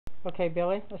Okay,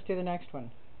 Billy, let's do the next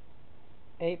one.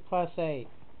 8 plus 8.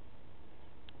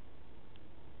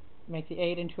 Make the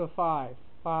 8 into a 5.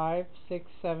 5,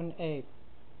 6, 7, 8.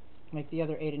 Make the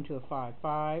other 8 into a 5.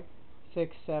 5,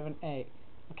 6, 7, 8.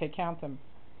 Okay, count them.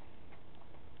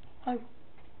 5.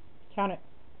 Count it.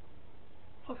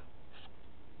 5.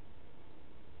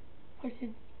 5,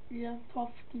 10, 11, 12,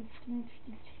 15, 16,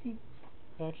 17,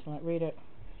 18. Excellent. Read it.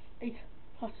 8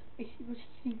 plus 8 equals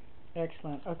 16.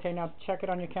 Excellent. Okay, now check it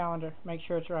on your calendar. Make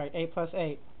sure it's right. 8 plus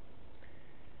 8.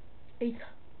 8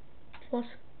 plus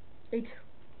 8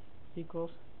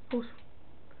 Equals?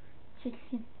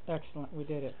 16. Excellent. We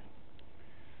did it.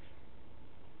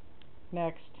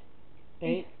 Next.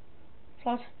 8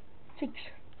 plus 6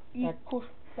 equals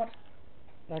what?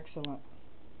 Excellent.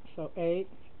 So 8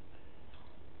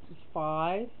 is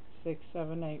 5, 6,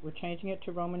 7, 8. We're changing it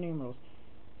to Roman numerals.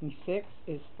 And 6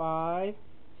 is 5,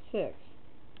 6.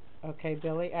 Okay,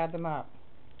 Billy, add them up.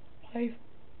 5,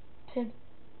 10,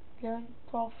 11,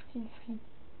 12, 15, 16.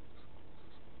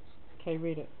 Okay,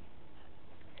 read it.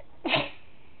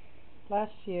 Bless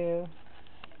you.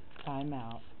 Time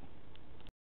out.